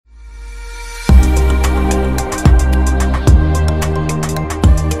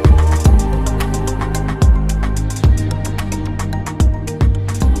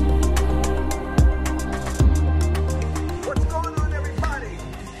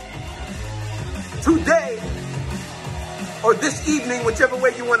today, or this evening, whichever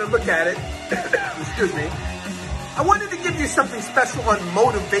way you want to look at it, excuse me, I wanted to give you something special on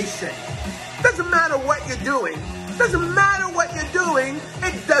motivation. Doesn't matter what you're doing. Doesn't matter what you're doing.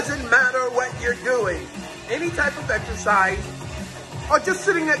 It doesn't matter what you're doing. Any type of exercise or just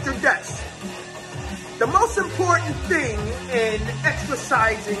sitting at your desk. The most important thing in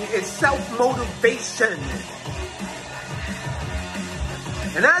exercising is self-motivation.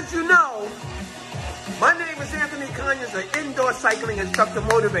 And as you know, my name is Anthony Conyers, an indoor cycling instructor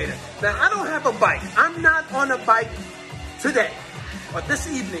motivator. Now, I don't have a bike. I'm not on a bike today, or this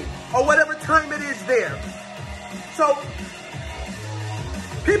evening, or whatever time it is there. So,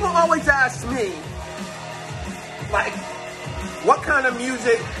 people always ask me, like, what kind of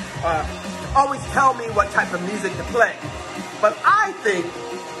music, always tell me what type of music to play. But I think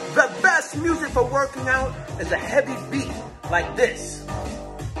the best music for working out is a heavy beat like this.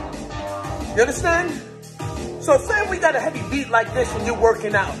 You understand? So say we got a heavy beat like this when you're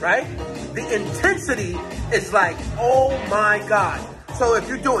working out, right? The intensity is like, oh my God. So if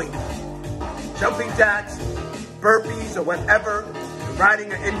you're doing jumping jacks, burpees, or whatever, you're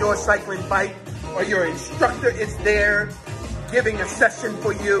riding an indoor cycling bike, or your instructor is there giving a session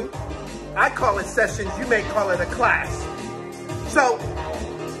for you. I call it sessions, you may call it a class. So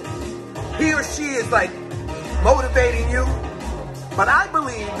he or she is like motivating you, but I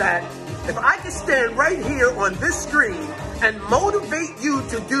believe that if I can stand right here on this screen and motivate you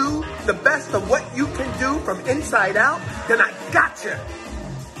to do the best of what you can do from inside out, then I gotcha.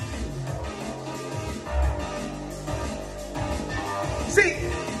 See,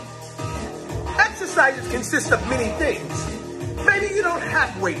 exercises consist of many things. Maybe you don't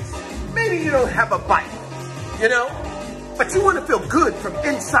have weights. Maybe you don't have a bike, you know? But you want to feel good from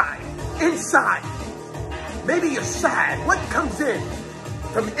inside. Inside. Maybe you're sad. What comes in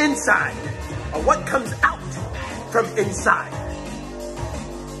from inside, or what comes out from inside?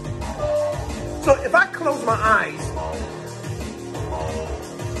 So if I close my eyes,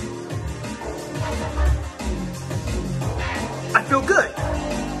 I feel good.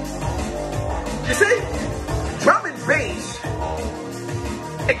 You see, drum and bass,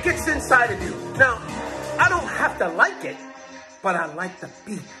 it gets inside of you. Now, I don't have to like it, but I like the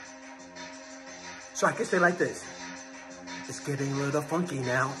beat. So I can say like this. It's getting a little funky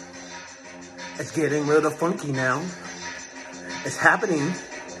now. It's getting a little funky now. It's happening.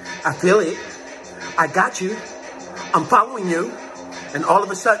 I feel it. I got you. I'm following you. And all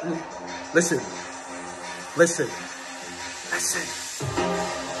of a sudden, listen, listen, listen.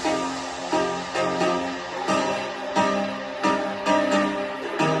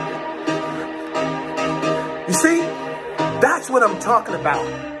 You see, that's what I'm talking about.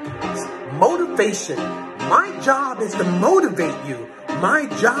 It's motivation. My job is to motivate you. My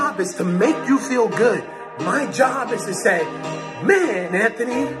job is to make you feel good. My job is to say, man,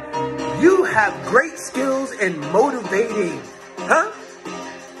 Anthony, you have great skills in motivating. Huh?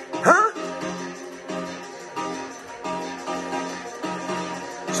 Huh?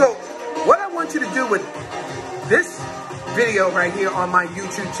 So, what I want you to do with this video right here on my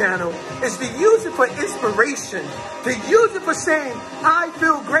YouTube channel is to use it for inspiration, to use it for saying, I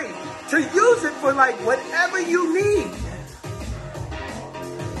feel great, to use it for like whatever you need.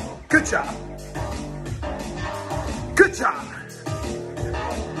 Good job. Good job.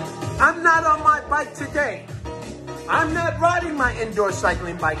 I'm not on my bike today. I'm not riding my indoor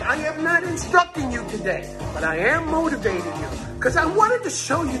cycling bike. I am not instructing you today, but I am motivating you because I wanted to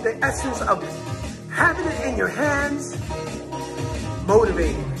show you the essence of having it in your hands,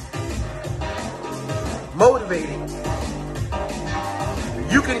 motivating. Motivating.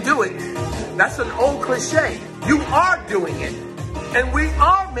 You can do it. That's an old cliche. You are doing it. And we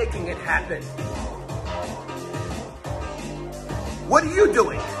are making it happen. What are you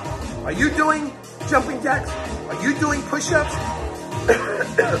doing? Are you doing jumping jacks? Are you doing push-ups?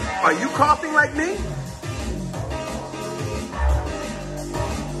 Are you coughing like me?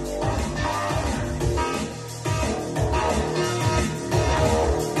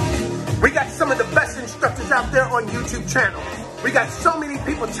 We got some of the best instructors out there on YouTube channel. We got so many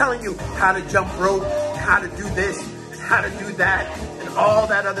people telling you how to jump rope, how to do this, how to do that, and all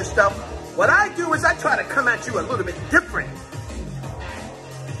that other stuff. What I do is I try to come at you a little bit different.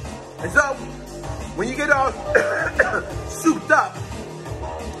 And so, when you get all souped up,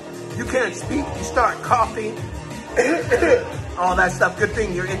 you can't speak, you start coughing, all that stuff. Good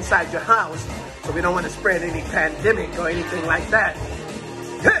thing you're inside your house, so we don't want to spread any pandemic or anything like that.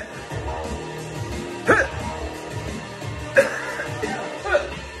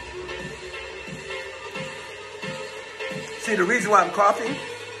 See, the reason why I'm coughing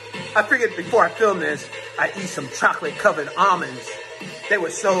I figured before I filmed this, I'd eat some chocolate-covered almonds. They were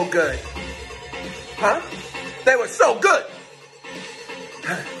so good. Huh? They were so good.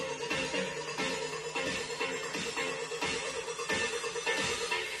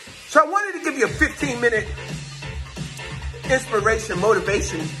 So I wanted to give you a 15-minute inspiration,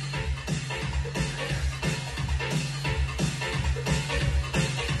 motivation.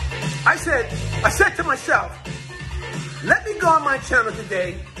 I said to myself, let me go on my channel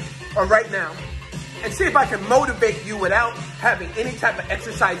today, or right now, and see if I can motivate you without having any type of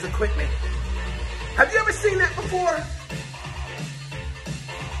exercise equipment. Have you ever seen that before?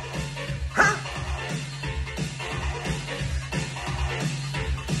 Huh?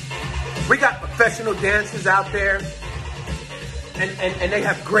 We got professional dancers out there, and they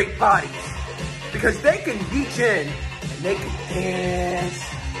have great bodies because they can reach in and they can dance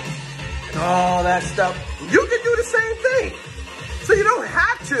and all that stuff. You can do the same thing. So you don't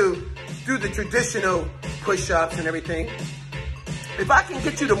have to do the traditional push-ups and everything. If I can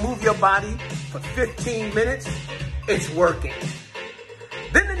get you to move your body for 15 minutes, it's working.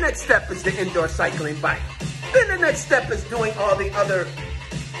 Then the next step is the indoor cycling bike. Then the next step is doing all the other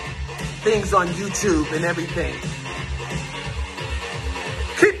things on YouTube and everything.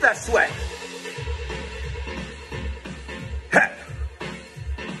 Keep that sweat. Hey.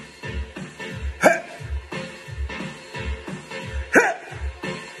 Hey. Hey.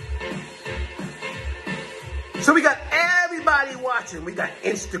 So we got everybody watching. We got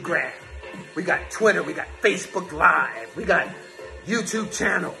Instagram. We got Twitter. We got Facebook Live. We got YouTube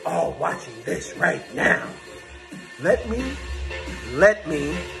channel all watching this right now. Let me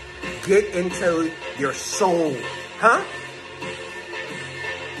get into your soul, huh?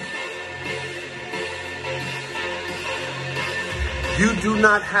 You do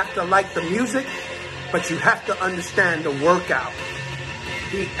not have to like the music, but you have to understand the workout.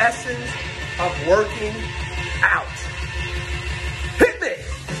 The essence of working out. Hit me!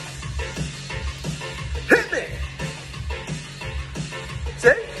 Hit me!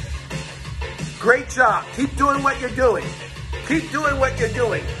 See? Great job. Keep doing what you're doing. Keep doing what you're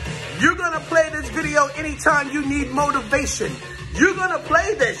doing. You're gonna play this video anytime you need motivation. You're gonna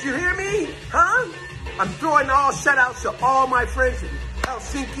play this, you hear me? Huh? I'm throwing all shout outs to all my friends in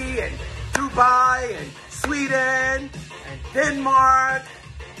Helsinki and Dubai and Sweden and Denmark.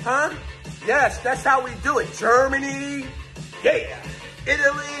 Huh? Yes, that's how we do it. Germany, yeah.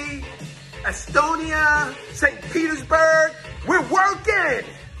 Italy, Estonia, St. Petersburg. We're working.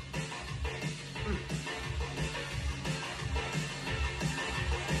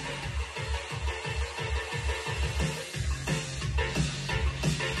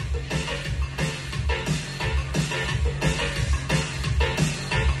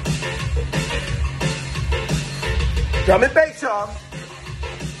 Drum and bass, y'all.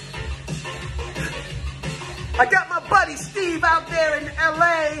 I got my buddy Steve out there in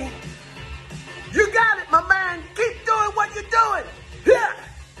LA. You got it, my man. Keep doing what you're doing. Yeah.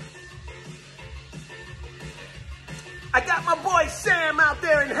 I got my boy Sam out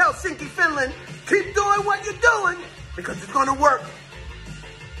there in Helsinki, Finland. Keep doing what you're doing because it's going to work.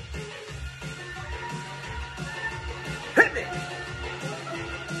 Hit me.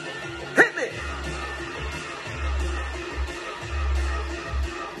 Hit me.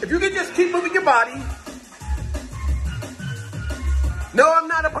 If you can just keep moving your body. No, I'm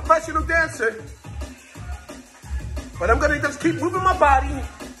not a professional dancer, but I'm gonna just keep moving my body,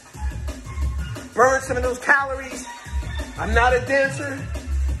 burn some of those calories. I'm not a dancer.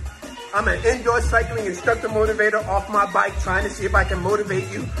 I'm an indoor cycling instructor motivator off my bike, trying to see if I can motivate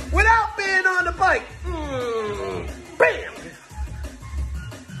you without being on the bike. Bam!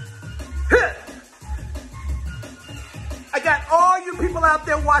 I got all you people out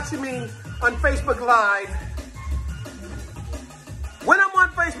there watching me on Facebook Live. When I'm on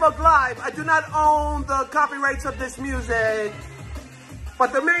Facebook Live, I do not own the copyrights of this music,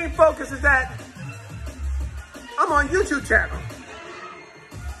 but the main focus is that I'm on YouTube channel.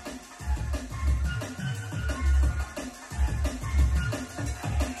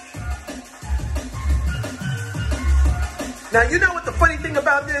 Now, you know what the funny thing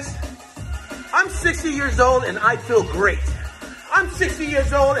about this? I'm 60 years old and I feel great. I'm 60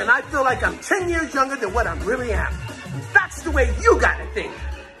 years old and I feel like I'm 10 years younger than what I really am. That's the way you gotta think.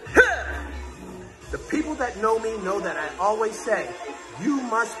 The people that know me know that I always say, you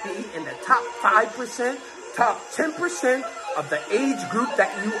must be in the top 5%, top 10% of the age group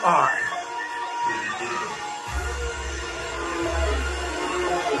that you are.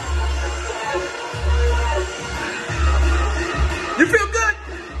 You feel good?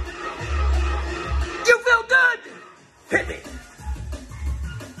 You feel good? Hit me.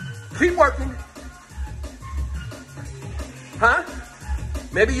 Keep working. Huh?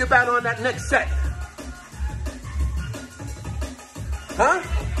 Maybe you're about on that next set. Huh?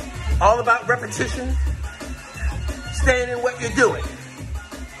 All about repetition. Staying in what you're doing.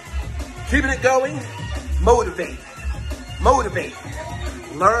 Keeping it going. Motivate. Motivate.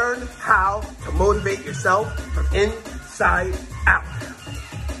 Learn how to motivate yourself from inside out.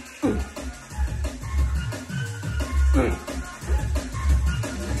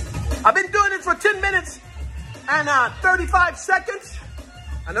 I've been doing it for 10 minutes and 35 seconds,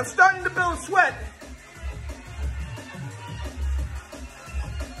 and I'm starting to build sweat.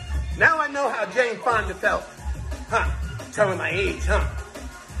 Now I know how Jane Fonda felt. Huh? Telling my age, huh?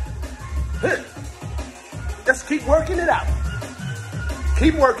 Just keep working it out.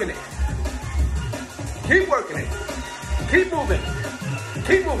 Keep working it. Keep working it. Keep moving.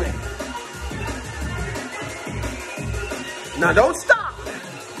 Keep moving. Now don't stop.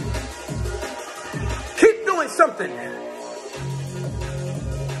 Keep doing something.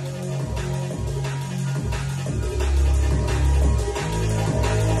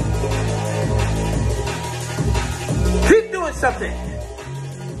 Keep doing something.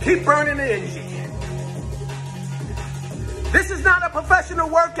 Keep burning the energy. This is not a professional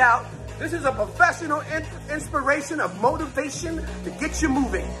workout. This is a professional inspiration of motivation to get you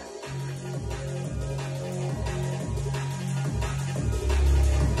moving.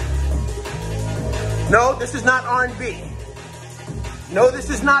 No, this is not R&B. No, this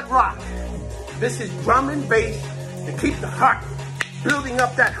is not rock. This is drum and bass to keep the heart, building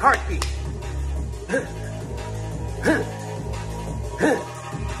up that heartbeat.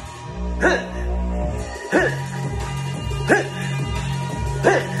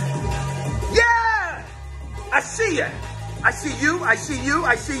 Yeah! I see you. I see you, I see you,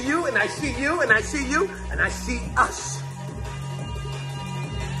 I see you, and I see you, and I see you, and I see us.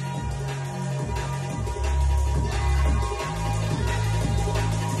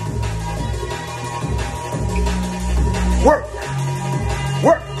 Work,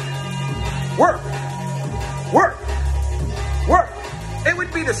 work, work, work, work. It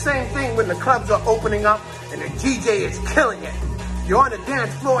would be the same thing when the clubs are opening up and the DJ is killing it. You're on the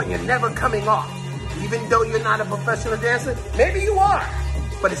dance floor and you're never coming off. Even though you're not a professional dancer, maybe you are.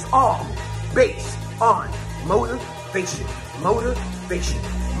 But it's all based on motivation, motivation,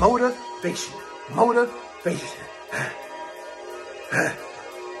 motivation, motivation.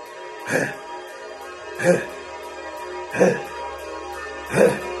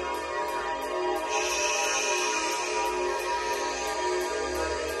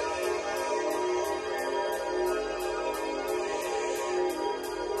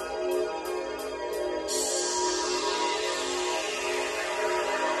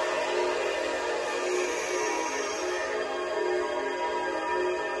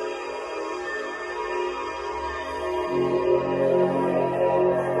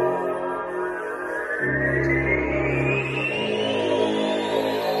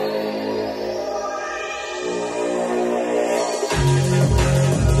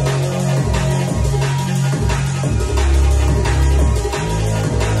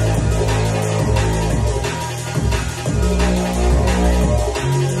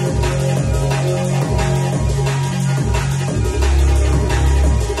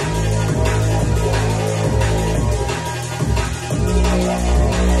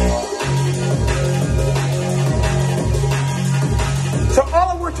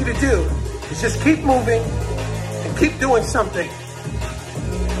 To do is just keep moving and keep doing something.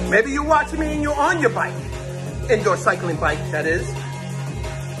 Maybe you're watching me and you're on your bike, indoor cycling bike, that is.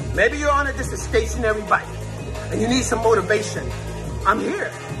 Maybe you're on just a stationary bike and you need some motivation. I'm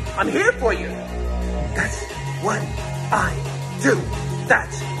here. I'm here for you. That's what I do.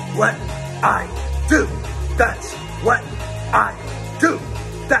 That's what I do. That's what I do.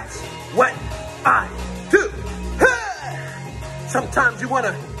 That's what I do. Sometimes you want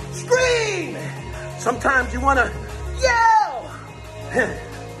to scream. Sometimes you want to yell.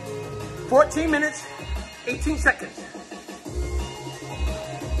 14 minutes, 18 seconds.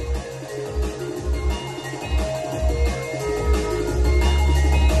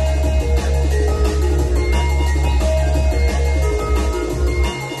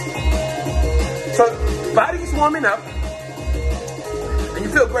 So, body's warming up, and you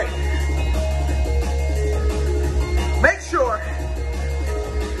feel great. Make sure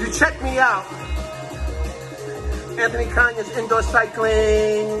you check me out. Anthony Conyers, indoor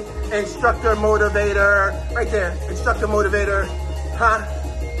cycling, instructor motivator. Right there, instructor motivator. Huh?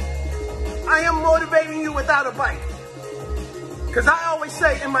 I am motivating you without a bike. Because I always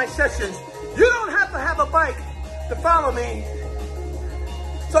say in my sessions, you don't have to have a bike to follow me.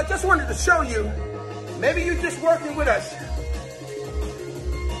 So I just wanted to show you, maybe you're just working with us.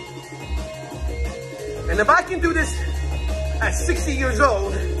 And if I can do this at 60 years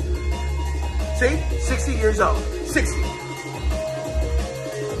old, see, 60 years old, 60.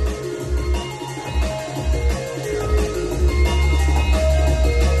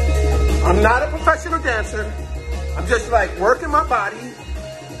 I'm not a professional dancer. I'm just like working my body,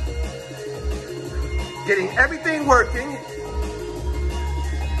 getting everything working.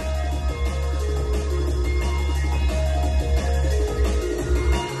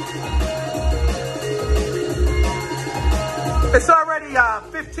 It's already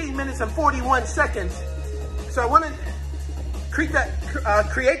 15 minutes and 41 seconds. So I want to create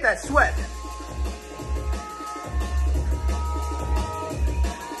that sweat.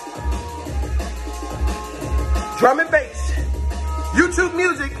 Drum and bass, YouTube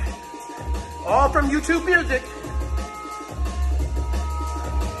music, all from YouTube Music.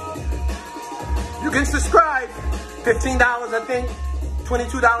 You can subscribe, $15 I think,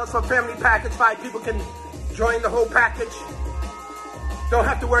 $22 for a family package, 5 people can join the whole package. Don't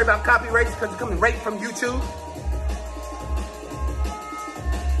have to worry about copyrights because it's coming right from YouTube.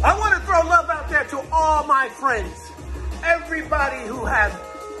 I want to throw love out there to all my friends, everybody who have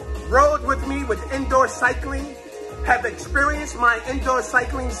rode with me with indoor cycling, have experienced my indoor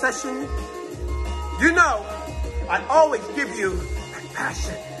cycling session. You know, I always give you that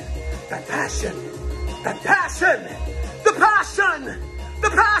passion, that passion, that passion, the passion, the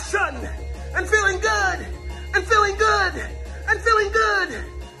passion, and feeling good, and feeling good, and feeling good.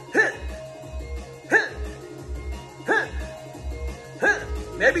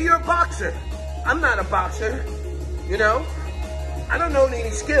 Maybe you're a boxer. I'm not a boxer, you know. I don't know any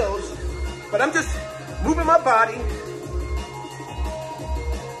skills, but I'm just moving my body,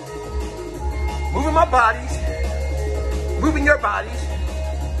 moving my bodies, moving your bodies.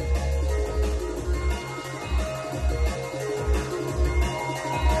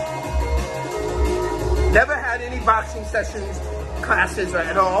 Never had any boxing sessions, classes, or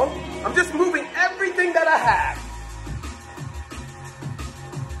at all. I'm just moving everything that I have.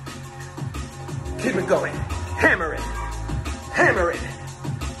 Keep it going. Hammer it. Hammer it.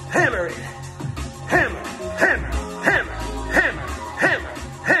 Hammer it. Hammer, hammer, hammer, hammer, hammer,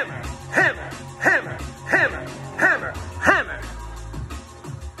 hammer, hammer, hammer, hammer, hammer, hammer.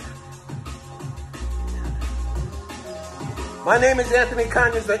 My name is Anthony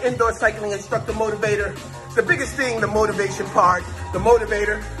Conyers, the indoor cycling instructor motivator. The biggest thing, the motivation part, the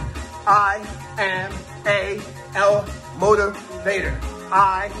motivator. I am a motivator.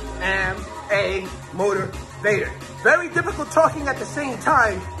 I am a motivator. Very difficult talking at the same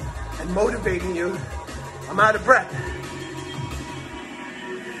time and motivating you. I'm out of breath.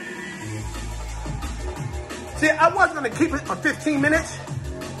 See, I was gonna keep it for 15 minutes.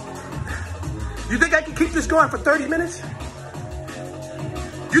 You think I can keep this going for 30 minutes?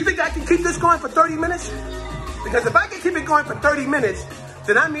 You think I can keep this going for 30 minutes? Because if I can keep it going for 30 minutes,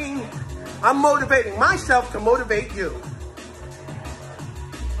 then I mean I'm motivating myself to motivate you.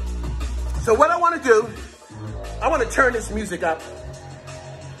 So what I wanna do, I wanna turn this music up.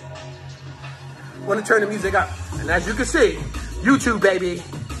 I want to turn the music up. And as you can see, YouTube, baby,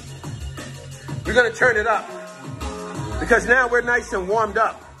 we're going to turn it up. Because now we're nice and warmed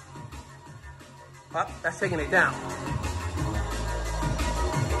up. Oh, that's taking it down.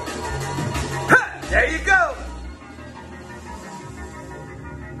 Ha! There you go.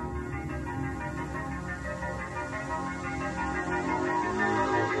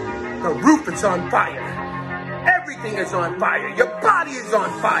 The roof is on fire. Everything is on fire. Your body is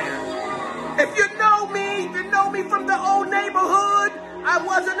on fire. If you know me from the old neighborhood. I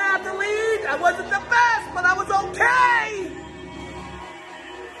was an athlete. I wasn't the best, but I was okay.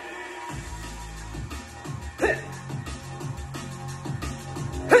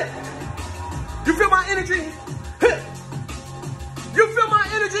 You feel my energy? You feel my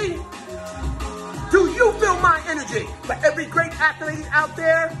energy? Do you feel my energy? For every great athlete out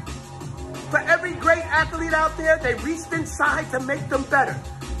there, they reached inside to make them better.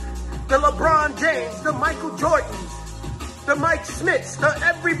 The LeBron James, the Michael Jordans, the Mike Smiths, the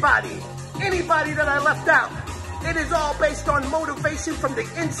everybody, anybody that I left out. It is all based on motivation from the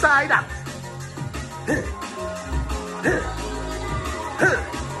inside out.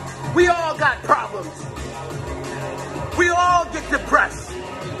 We all got problems. We all get depressed.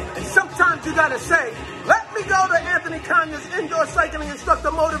 And sometimes you gotta say, let me go to Anthony Conyers Indoor Cycling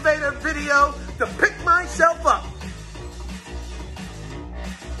Instructor Motivator video to pick myself up.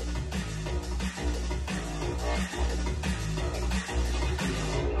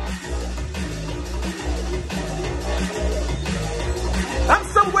 I'm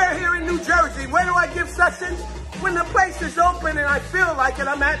so happens when the place is open and I feel like it.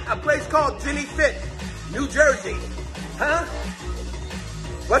 I'm at a place called Ginny Fit, New Jersey. Huh?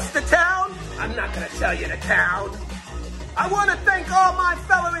 What's the town? I'm not gonna tell you the town. I want to thank all my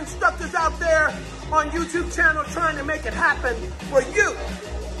fellow instructors out there on YouTube channel trying to make it happen for you.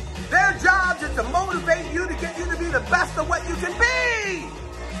 Their jobs is to motivate you to get you to be the best of what you can be.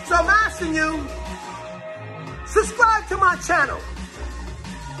 So I'm asking you, subscribe to my channel.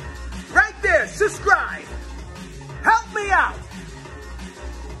 Right there, subscribe. Help me out.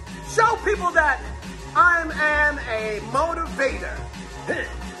 Show people that I am a motivator.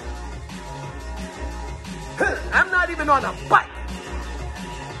 I'm not even on a bike.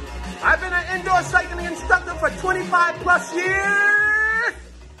 I've been an indoor cycling instructor for 25 plus years.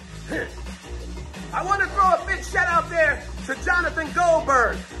 I want to throw a big shout out there to Jonathan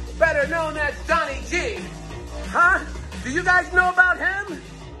Goldberg, better known as Johnny G. Huh? Do you guys know about him?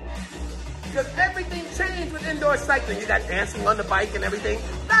 Because everything changed with indoor cycling. You got dancing on the bike and everything.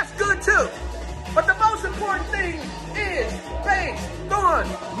 That's good too. But the most important thing is based on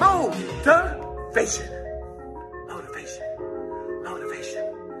motivation.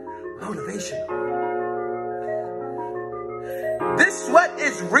 Motivation. This sweat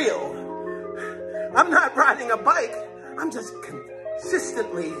is real. I'm not riding a bike. I'm just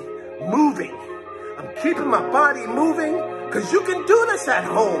consistently moving. I'm keeping my body moving because you can do this at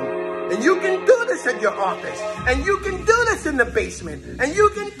home. And you can do this at your office. And you can do this in the basement. And you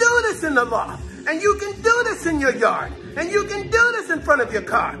can do this in the loft. And you can do this in your yard. And you can do this in front of your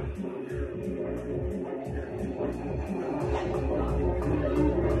car.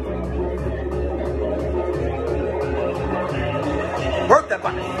 Work that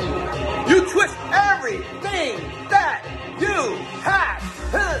body. You twist everything that you have.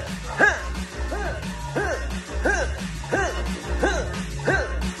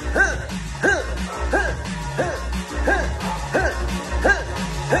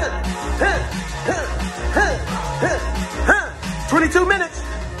 22 minutes.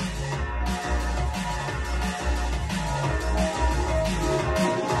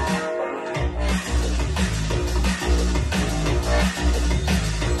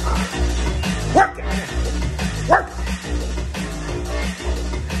 Work it. Work it.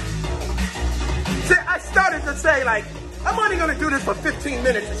 See, I started to say, like, I'm only going to do this for 15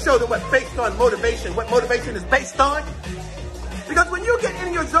 minutes to show them what's based on motivation, what motivation is based on. Because when you get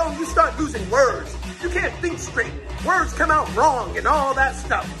in your zone, you start losing words. You can't think straight. Words come out wrong and all that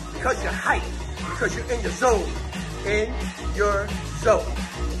stuff because you're hyped, because you're in your zone. In your zone.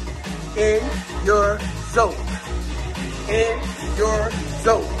 In your zone. In your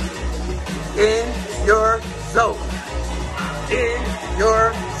zone. In your zone. In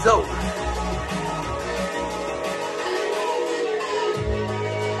your zone.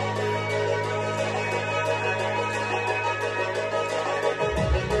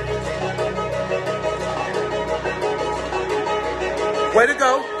 Way to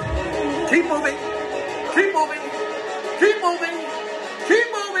go. Keep moving. Keep moving. Keep moving. Keep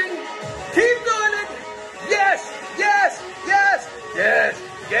moving. Keep doing it. Yes. Yes. Yes. Yes.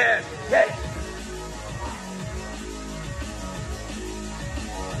 Yes. Yes.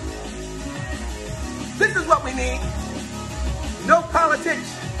 This is what we need. No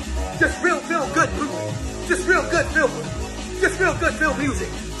politics. Just real feel good movement. Just real good feel good. Just real good feel music.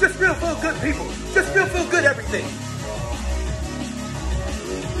 Just real feel good people. Just real feel good everything.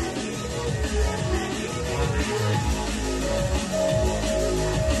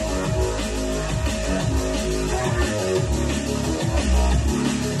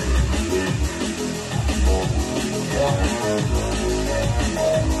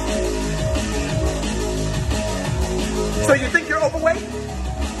 So you think you're overweight?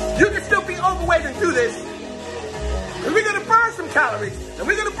 You can still be overweight and do this. And we're going to burn some calories. And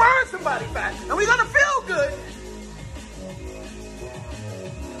we're going to burn some body fat. And we're going to feel good.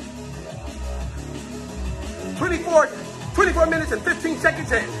 Twenty-four minutes and 15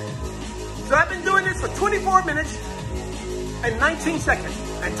 seconds in. So I've been doing this for 24 minutes and 19 seconds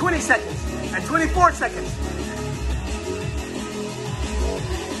and 20 seconds and 24 seconds.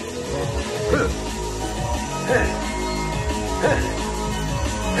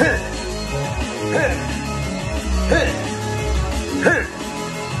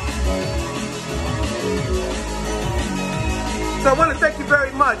 So I want to thank you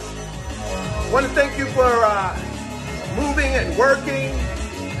very much. I want to thank you for moving and working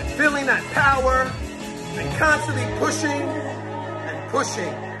and feeling that power and constantly pushing and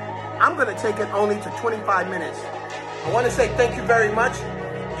pushing. I'm going to take it only to 25 minutes. I want to say thank you very much.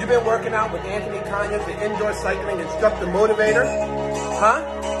 You've been working out with Anthony Conyers, the indoor cycling instructor motivator. Huh?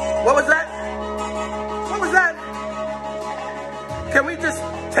 What was that? What was Can we just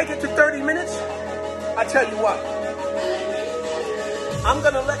take it to 30 minutes? I tell you what, I'm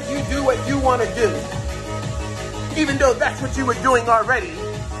gonna let you do what you wanna do, even though that's what you were doing already.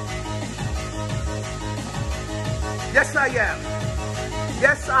 Yes, I am.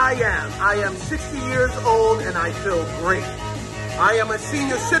 Yes, I am. I am 60 years old and I feel great. I am a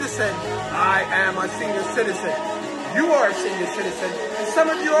senior citizen. I am a senior citizen. You are a senior citizen, and some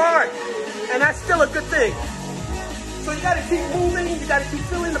of you aren't. And that's still a good thing. So you gotta keep moving, you gotta keep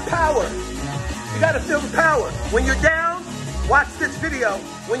feeling the power. You gotta feel the power. When you're down, watch this video.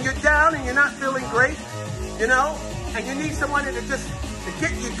 When you're down and you're not feeling great, you know, and you need someone to just to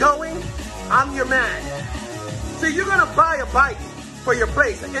get you going, I'm your man. So you're gonna buy a bike for your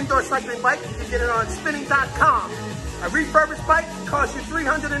place, an indoor cycling bike. You can get it on spinning.com. A refurbished bike costs you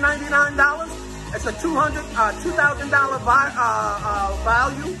 $399. It's a $2,000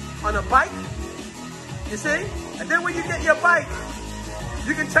 value on a bike. You see? And then when you get your bike,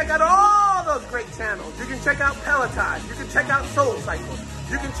 you can check out all those great channels. You can check out Peloton. You can check out Soul Cycle.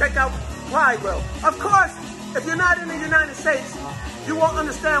 You can check out Flywheel. Of course, if you're not in the United States, you won't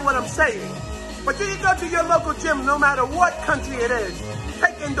understand what I'm saying. But you can go to your local gym, no matter what country it is.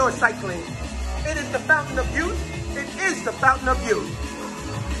 Take indoor cycling. It is the fountain of youth. It is the fountain of youth.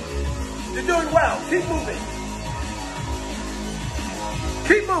 You're doing well. Keep moving.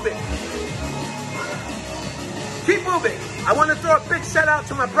 Keep moving. Keep moving. I want to throw a big shout out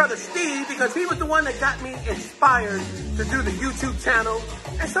to my brother Steve, because he was the one that got me inspired to do the YouTube channel,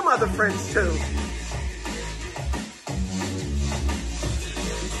 and some other friends too.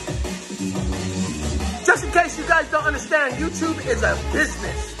 Just in case you guys don't understand, YouTube is a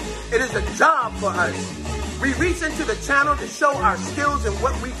business. It is a job for us. We reach into the channel to show our skills and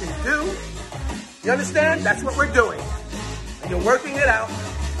what we can do. You understand? That's what we're doing. And you're working it out.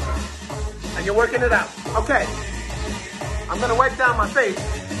 And you're working it out. Okay. I'm going to wipe down my face.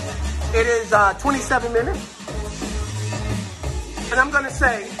 It is 27 minutes. And I'm going to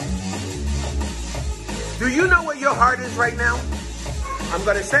say, do you know where your heart is right now? I'm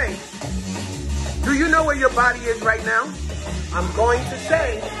going to say, do you know where your body is right now? I'm going to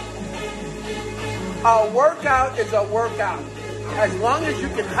say, a workout is a workout. As long as you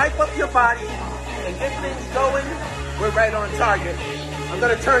can hype up your body and get things going, we're right on target. I'm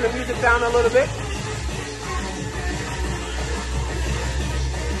going to turn the music down a little bit.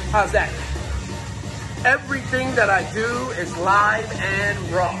 How's that? Everything that I do is live and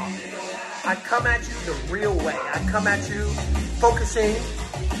raw. I come at you the real way. I come at you focusing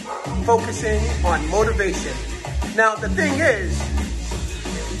on motivation. Now, the thing is,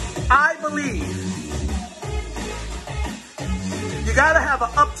 I believe you gotta have an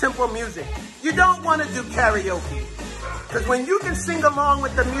up-tempo music. You don't want to do karaoke, because when you can sing along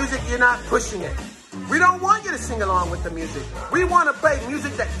with the music, you're not pushing it. We don't want you to sing along with the music. We want to play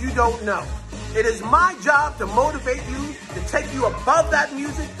music that you don't know. It is my job to motivate you, to take you above that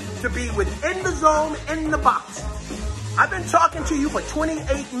music, to be within the zone, in the box. I've been talking to you for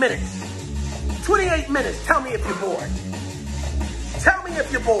 28 minutes. 28 minutes. Tell me if you're bored. Tell me if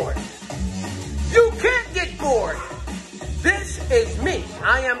you're bored. You can't get bored. This is me.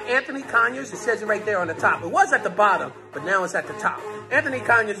 I am Anthony Conyers. It says it right there on the top. It was at the bottom, but now it's at the top. Anthony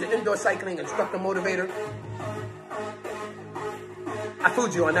Conyers, the indoor cycling instructor motivator. I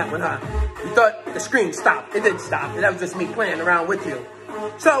fooled you on that one, huh? You thought the screen stopped. It didn't stop. That was just me playing around with you.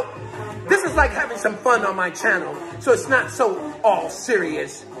 So, this is like having some fun on my channel, so it's not so all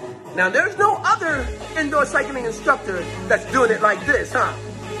serious. Now, there's no other indoor cycling instructor that's doing it like this, huh?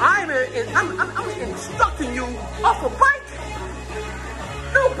 I'm instructing you off a bike.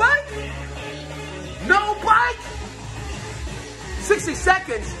 No bike. No bike. 60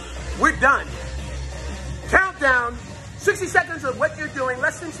 seconds, we're done. Countdown. 60 seconds of what you're doing,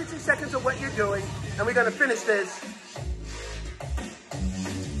 less than 60 seconds of what you're doing, and we're gonna finish this.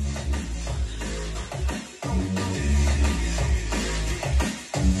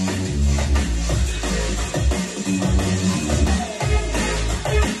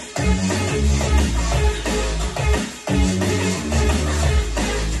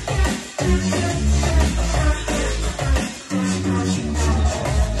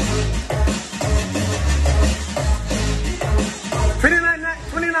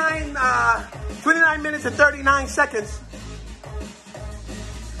 Minutes and 39 seconds.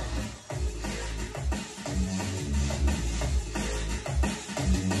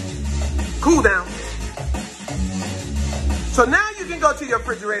 Cool down. So now you can go to your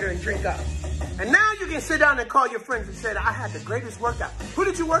refrigerator and drink up. And now you can sit down and call your friends and say, I had the greatest workout. Who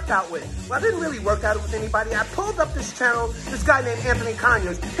did you work out with? Well, I didn't really work out with anybody. I pulled up this channel, this guy named Anthony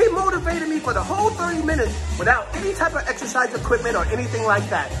Conyers. He motivated me for the whole 30 minutes without any type of exercise equipment or anything like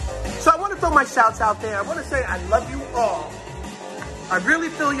that. So I want to throw my shouts out there. I want to say I love you all. I really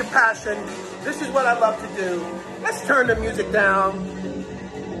feel your passion. This is what I love to do. Let's turn the music down.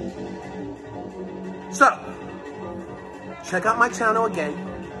 So, check out my channel again.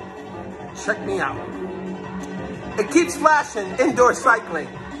 Check me out. It keeps flashing, indoor cycling.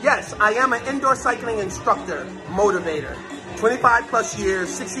 Yes, I am an indoor cycling instructor, motivator. 25 plus years,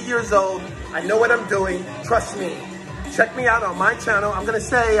 60 years old. I know what I'm doing. Trust me. Check me out on my channel. I'm going to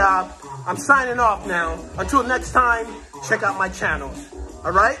say I'm signing off now. Until next time, check out my channel.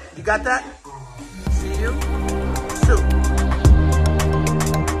 All right? You got that? See you.